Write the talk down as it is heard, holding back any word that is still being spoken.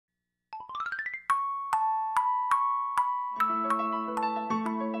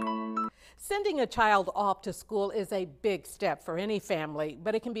Sending a child off to school is a big step for any family,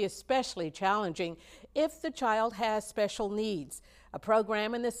 but it can be especially challenging if the child has special needs. A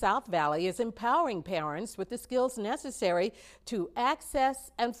program in the South Valley is empowering parents with the skills necessary to access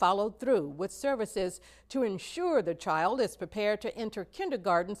and follow through with services to ensure the child is prepared to enter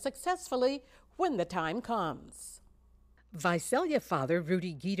kindergarten successfully when the time comes. Visalia father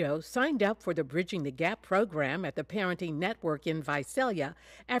Rudy Guido signed up for the Bridging the Gap program at the Parenting Network in Visalia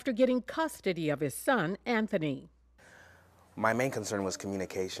after getting custody of his son, Anthony. My main concern was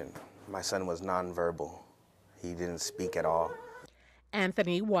communication. My son was nonverbal. He didn't speak at all.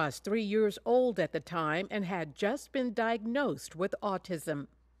 Anthony was 3 years old at the time and had just been diagnosed with autism.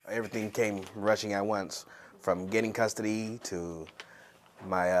 Everything came rushing at once, from getting custody to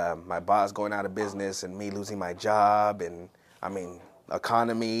my boss going out of business and me losing my job, and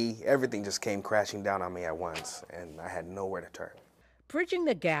economy, everything just came crashing down on me at once, and I had nowhere to turn. Bridging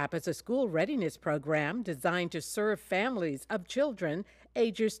the Gap is a school readiness program designed to serve families of children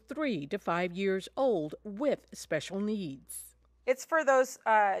ages 3 to 5 years old with special needs. It's for those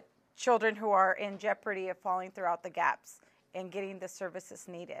children who are in jeopardy of falling throughout the gaps and getting the services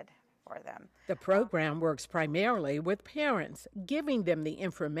needed for them. The program works primarily with parents, giving them the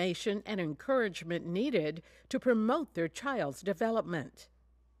information and encouragement needed to promote their child's development.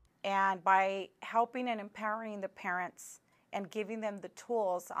 And by helping and empowering the parents and giving them the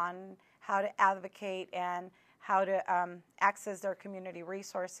tools on how to advocate and how to access their community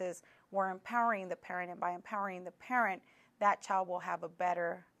resources, we're empowering the parent, and by empowering the parent, that child will have a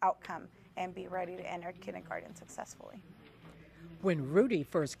better outcome and be ready to enter kindergarten successfully. When Rudy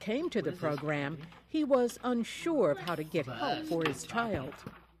first came to the program, he was unsure of how to get help for his child.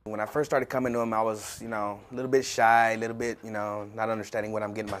 When I first started coming to him, I was, a little bit shy, a little bit, not understanding what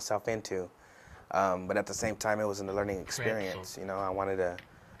I'm getting myself into. But at the same time, it was a learning experience. I wanted to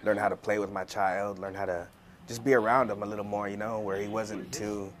learn how to play with my child, learn how to just be around him a little more, where he wasn't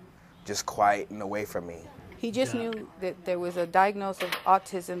too just quiet and away from me. He just knew that there was a diagnosis of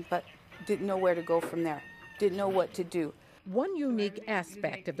autism, but didn't know where to go from there, didn't know what to do. One unique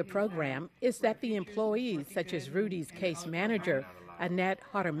aspect of the program is that the employees, such as Rudy's case manager, Annette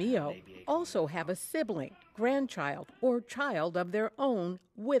Jaramillo, also have a sibling, grandchild, or child of their own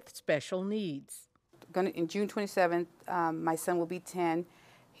with special needs. In June 27th, my son will be 10.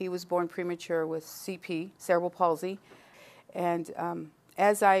 He was born premature with CP, cerebral palsy. And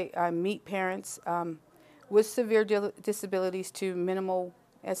as I meet parents with severe disabilities to minimal,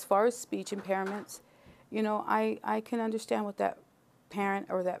 as far as speech impairments, I can understand what that parent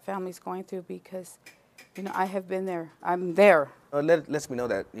or that family's going through because, I have been there. I'm there. It lets me know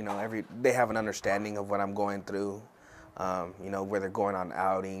that, they have an understanding of what I'm going through, whether going on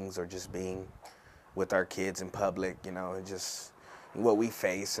outings or just being with our kids in public, just what we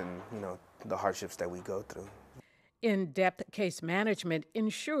face and, the hardships that we go through. In-depth case management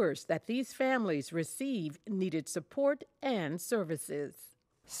ensures that these families receive needed support and services.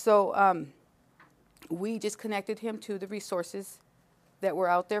 So, we just connected him to the resources that were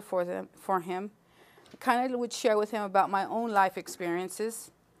out there for him. Kind of would share with him about my own life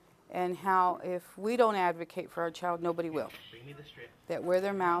experiences and how if we don't advocate for our child, nobody will. That we're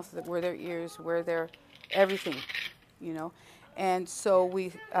their mouth, that we're their ears, we're their everything, And so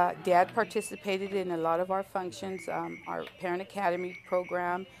Dad participated in a lot of our functions, our Parent Academy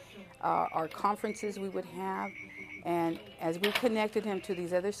program, our conferences we would have. And as we connected him to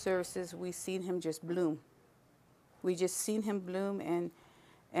these other services, we seen him just bloom. We just seen him bloom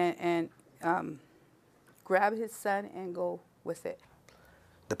and grab his son and go with it.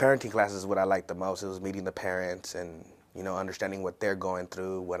 The parenting class is what I liked the most. It was meeting the parents and, understanding what they're going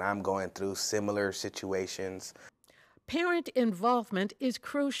through, what I'm going through, similar situations. Parent involvement is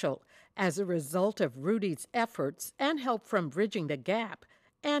crucial. As a result of Rudy's efforts and help from Bridging the Gap,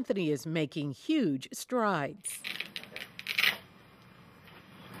 Anthony is making huge strides.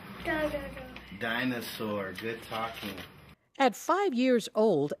 Dinosaur, good talking. At 5 years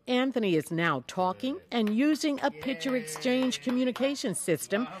old, Anthony is now talking and using a picture exchange communication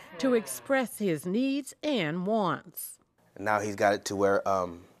system to express his needs and wants. Now he's got it to where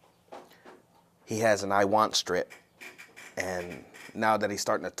he has an I want strip. And now that he's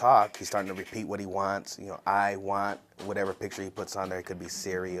starting to talk, he's starting to repeat what he wants. I want whatever picture he puts on there. It could be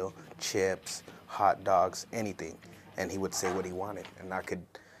cereal, chips, hot dogs, anything. And he would say what he wanted. And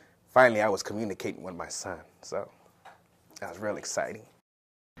I was communicating with my son. So that was real exciting.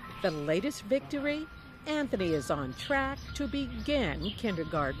 The latest victory, Anthony is on track to begin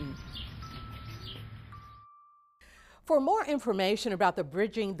kindergarten. For more information about the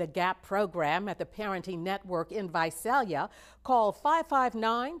Bridging the Gap program at the Parenting Network in Visalia, call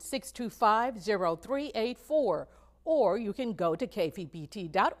 559-625-0384, or you can go to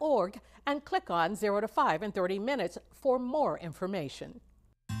kvbt.org and click on 0 to 5 in 30 minutes for more information.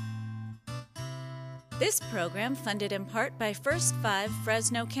 This program funded in part by First 5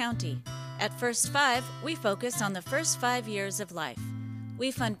 Fresno County. At First 5, we focus on the first 5 years of life. We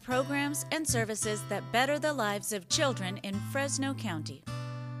fund programs and services that better the lives of children in Fresno County.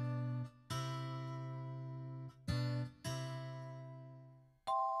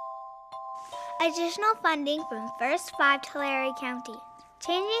 Additional funding from First 5 Tulare County.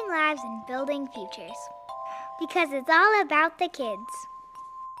 Changing lives and building futures. Because it's all about the kids.